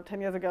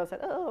 10 years ago said,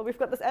 oh, we've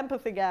got this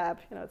empathy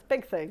gap, it's a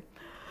big thing.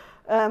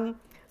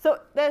 So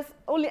there's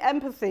only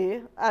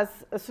empathy as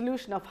a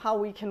solution of how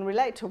we can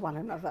relate to one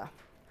another.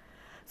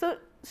 So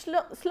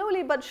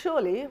slowly but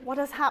surely, what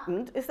has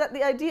happened is that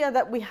the idea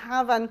that we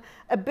have an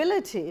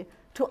ability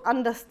to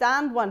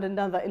understand one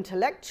another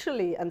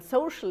intellectually and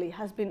socially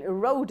has been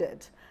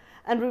eroded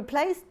and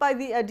replaced by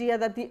the idea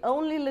that the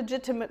only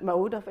legitimate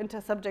mode of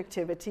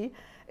intersubjectivity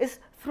is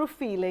through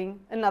feeling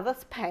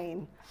another's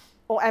pain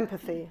or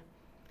empathy.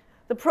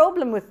 The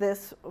problem with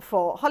this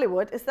for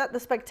Hollywood is that the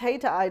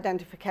spectator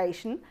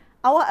identification,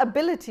 our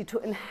ability to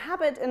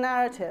inhabit a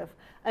narrative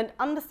and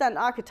understand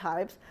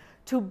archetypes,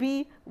 to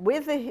be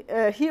with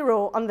a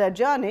hero on their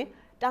journey,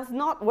 does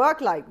not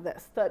work like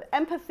this. That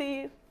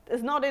empathy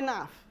is not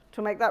enough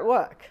to make that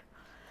work.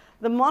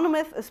 The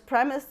monomyth is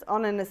premised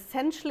on an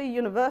essentially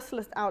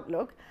universalist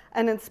outlook,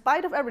 and in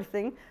spite of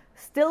everything,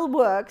 still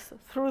works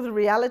through the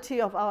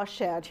reality of our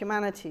shared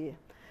humanity.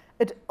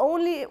 It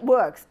only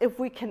works if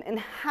we can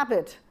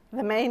inhabit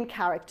the main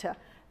character.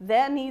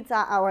 Their needs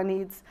are our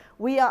needs.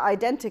 We are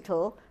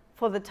identical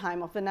for the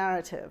time of the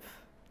narrative.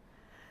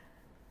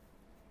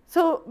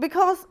 So,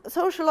 because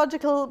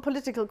sociological,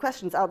 political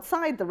questions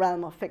outside the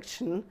realm of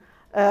fiction,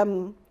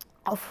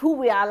 of who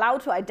we are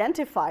allowed to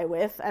identify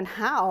with and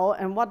how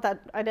and what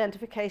that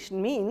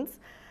identification means,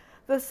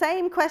 the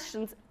same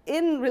questions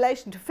in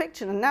relation to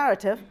fiction and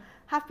narrative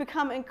have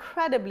become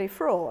incredibly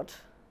fraught.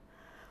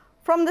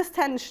 From this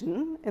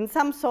tension, in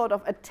some sort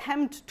of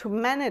attempt to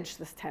manage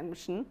this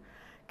tension,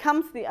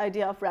 comes the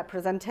idea of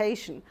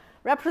representation.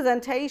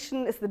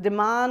 Representation is the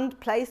demand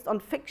placed on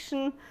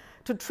fiction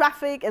to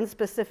traffic in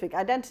specific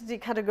identity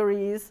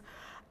categories,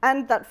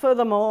 and that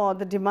furthermore,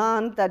 the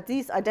demand that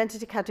these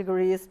identity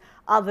categories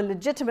are the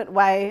legitimate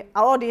way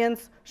our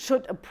audience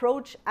should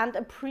approach and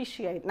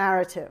appreciate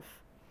narrative.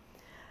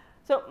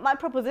 So my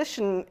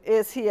proposition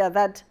is here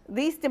that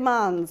these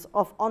demands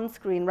of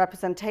on-screen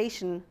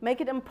representation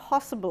make it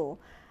impossible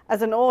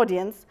as an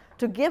audience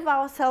to give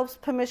ourselves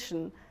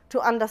permission to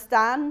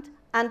understand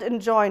and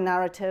enjoy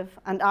narrative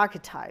and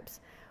archetypes.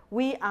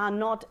 We are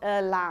not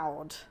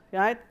allowed,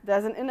 right?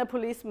 There's an inner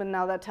policeman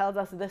now that tells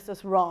us this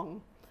is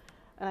wrong.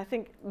 And I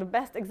think the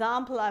best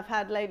example I've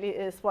had lately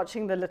is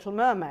watching The Little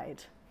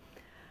Mermaid,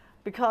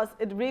 because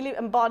it really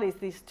embodies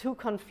these two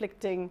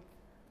conflicting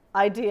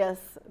ideas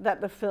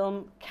that the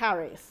film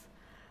carries.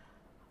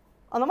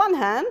 On the one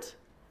hand,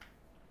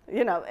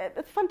 it's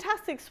a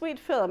fantastic, sweet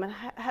film, and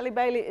Halle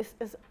Bailey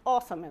is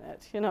awesome in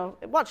it.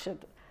 Watch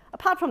it.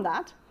 Apart from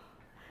that,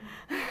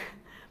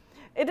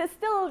 it is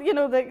still,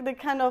 the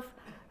kind of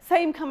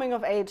same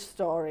coming-of-age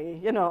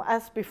story,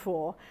 as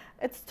before.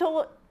 It's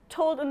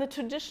told in the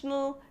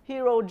traditional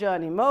hero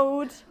journey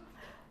mode.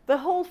 The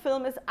whole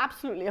film is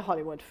absolutely a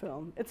Hollywood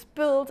film. It's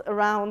built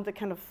around the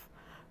kind of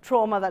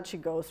trauma that she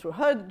goes through,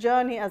 her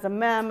journey as a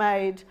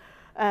mermaid,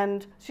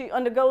 and she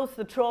undergoes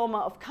the trauma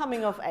of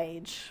coming of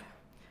age.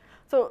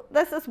 So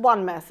this is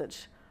one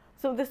message.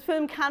 So this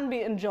film can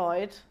be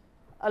enjoyed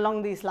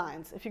along these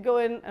lines. If you go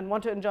in and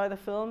want to enjoy the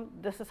film,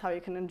 this is how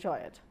you can enjoy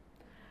it.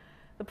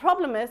 The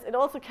problem is it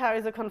also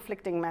carries a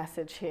conflicting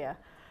message here,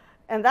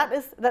 and that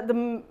is that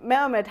the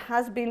mermaid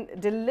has been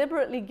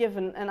deliberately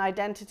given an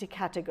identity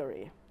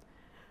category.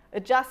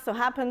 It just so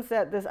happens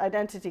that this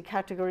identity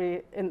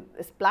category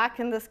is black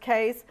in this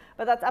case,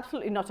 but that's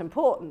absolutely not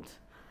important.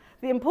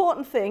 The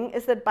important thing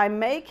is that by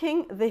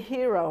making the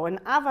hero an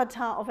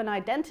avatar of an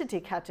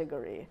identity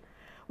category,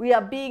 we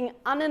are being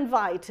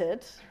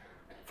uninvited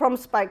from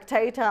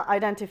spectator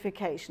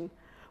identification.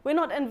 We're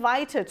not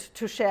invited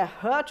to share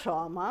her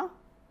trauma.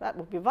 That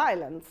would be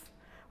violence.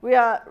 We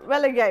are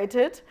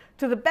relegated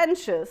to the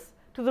benches,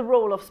 to the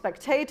role of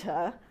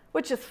spectator,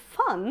 which is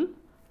fun,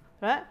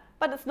 right?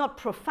 but it's not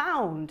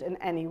profound in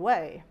any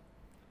way.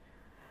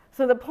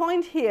 So the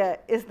point here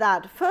is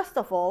that, first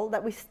of all,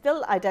 that we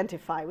still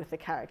identify with the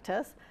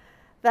characters.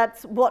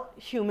 That's what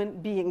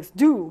human beings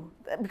do,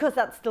 because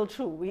that's still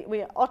true.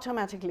 We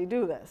automatically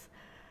do this.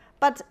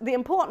 But the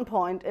important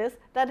point is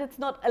that it's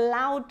not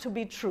allowed to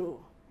be true.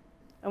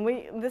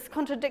 And this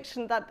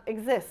contradiction that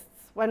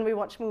exists when we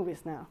watch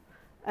movies now.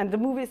 And the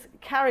movies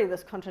carry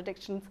these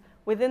contradictions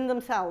within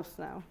themselves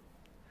now.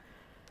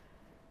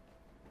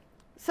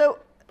 So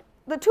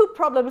the two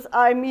problems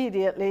are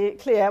immediately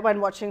clear when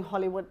watching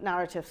Hollywood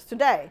narratives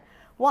today.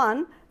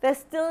 One, they're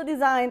still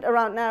designed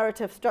around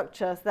narrative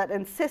structures that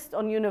insist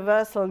on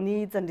universal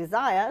needs and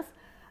desires,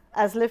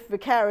 as lived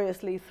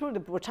vicariously through the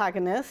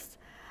protagonist,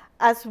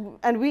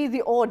 and we,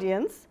 the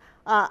audience,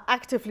 are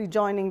actively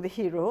joining the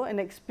hero and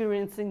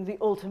experiencing the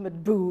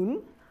ultimate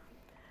boon.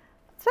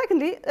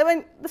 Secondly,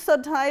 the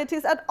society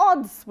is at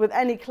odds with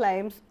any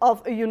claims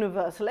of a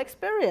universal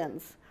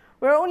experience.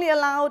 We're only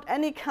allowed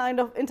any kind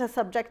of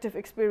intersubjective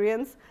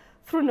experience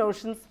through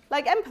notions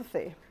like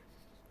empathy.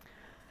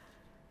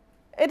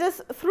 It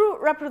is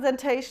through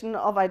representation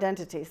of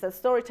identities that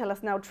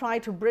storytellers now try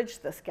to bridge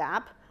this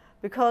gap,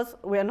 because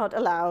we are not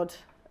allowed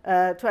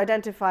to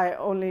identify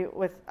only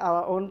with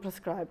our own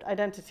prescribed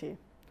identity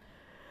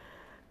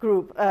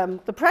group.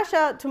 The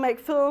pressure to make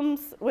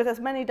films with as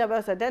many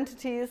diverse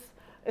identities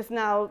is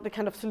now the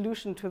kind of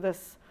solution to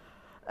this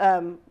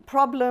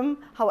problem.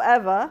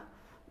 However,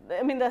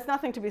 I mean, there's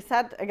nothing to be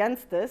said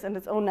against this in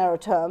its own narrow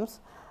terms,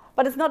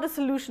 but it's not a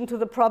solution to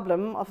the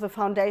problem of the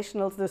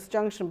foundational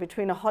disjunction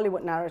between a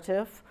Hollywood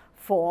narrative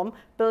form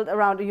built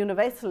around a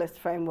universalist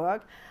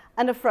framework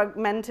and a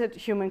fragmented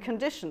human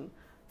condition.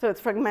 So it's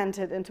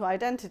fragmented into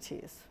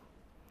identities.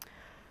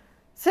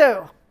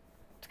 So,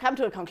 to come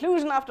to a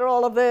conclusion after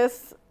all of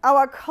this,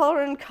 our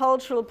current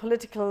cultural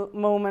political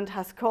moment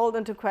has called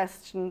into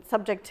question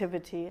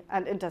subjectivity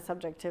and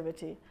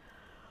intersubjectivity.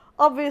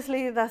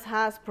 Obviously, this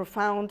has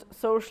profound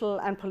social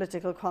and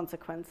political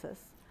consequences.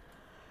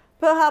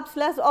 Perhaps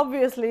less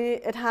obviously,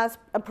 it has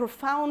a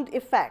profound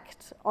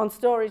effect on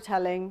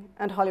storytelling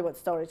and Hollywood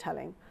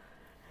storytelling.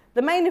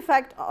 The main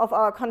effect of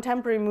our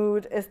contemporary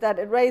mood is that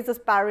it raises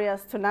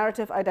barriers to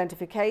narrative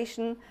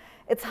identification.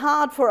 It's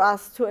hard for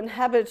us to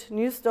inhabit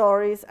new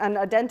stories and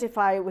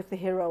identify with the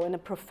hero in a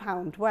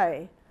profound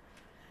way.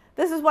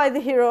 This is why the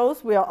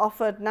heroes we are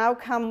offered now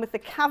come with the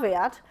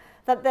caveat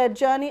that their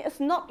journey is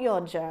not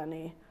your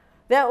journey.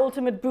 Their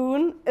ultimate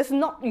boon is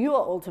not your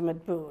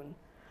ultimate boon.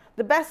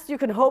 The best you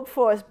can hope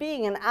for is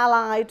being an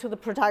ally to the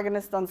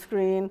protagonist on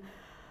screen,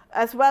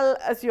 as well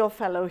as your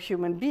fellow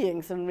human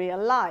beings in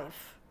real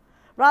life.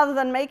 Rather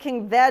than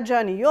making their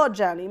journey your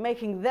journey,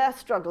 making their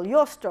struggle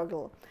your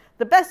struggle,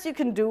 the best you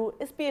can do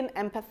is be an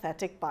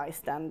empathetic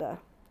bystander.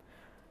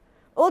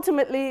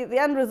 Ultimately, the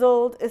end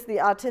result is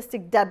the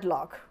artistic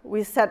deadlock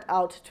we set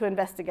out to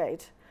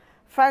investigate.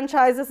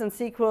 Franchises and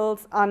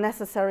sequels are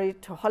necessary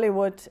to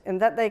Hollywood in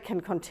that they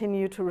can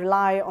continue to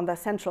rely on their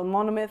central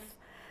monomyth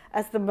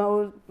as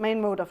the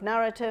main mode of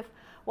narrative,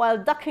 while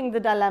ducking the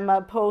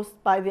dilemma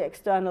posed by the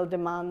external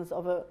demands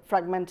of a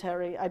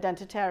fragmentary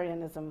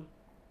identitarianism.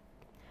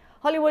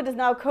 Hollywood is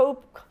now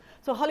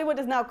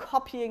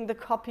copying the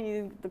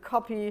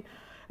copy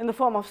in the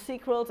form of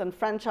sequels and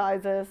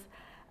franchises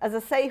as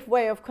a safe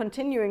way of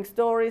continuing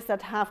stories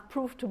that have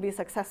proved to be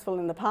successful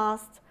in the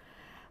past.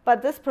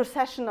 But this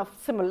procession of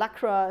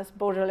simulacra, as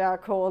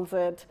Baudrillard calls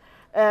it,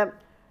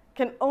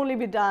 can only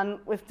be done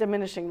with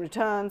diminishing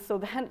returns. So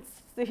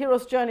hence, the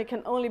hero's journey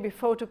can only be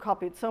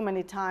photocopied so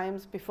many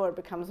times before it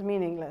becomes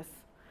meaningless.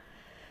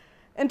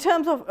 In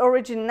terms of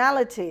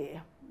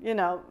originality, you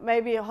know,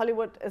 maybe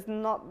Hollywood is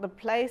not the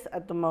place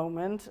at the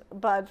moment,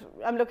 but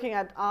I'm looking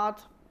at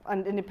art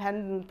and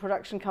independent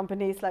production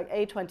companies like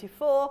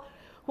A24,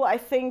 who I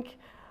think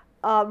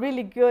are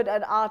really good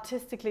at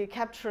artistically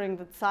capturing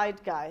the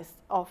zeitgeist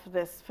of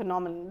this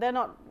phenomenon. They're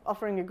not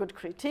offering a good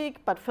critique,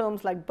 but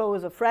films like Beau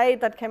is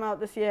Afraid that came out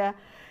this year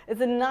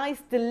is a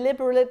nice,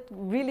 deliberate,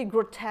 really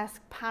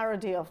grotesque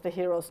parody of the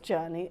hero's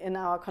journey in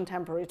our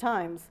contemporary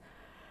times.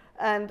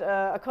 And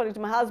according to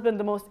my husband,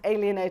 the most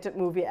alienated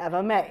movie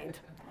ever made.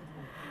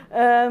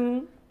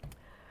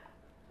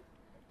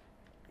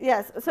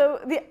 Yes,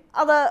 so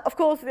of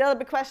course, the other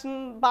big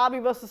question, Barbie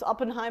versus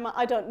Oppenheimer,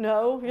 I don't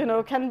know. You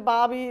know, can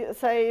Barbie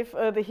save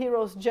the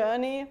hero's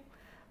journey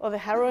or the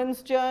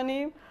heroine's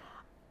journey?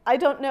 I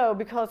don't know,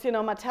 because, you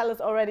know, Mattel is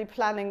already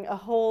planning a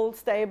whole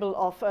stable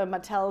of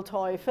Mattel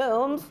toy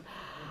films.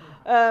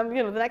 You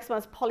know, the next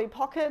one's Polly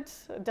Pocket,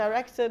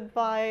 directed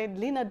by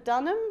Lena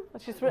Dunham.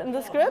 She's written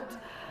the script.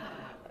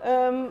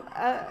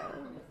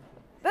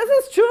 This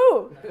is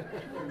true.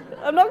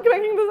 I'm not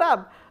making this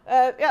up.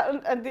 Yeah,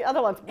 and the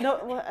other ones.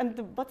 No, and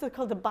what's it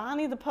called? The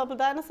Barney, the purple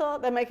dinosaur.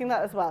 They're making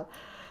that as well.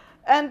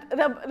 And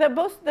they're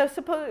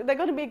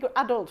going to be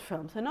adult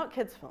films. They're not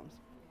kids' films.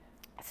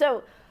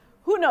 So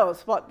who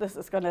knows what this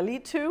is going to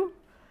lead to?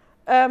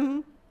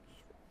 Yeah,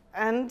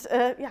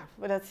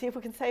 well, let's see if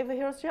we can save the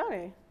hero's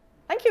journey.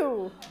 Thank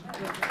you.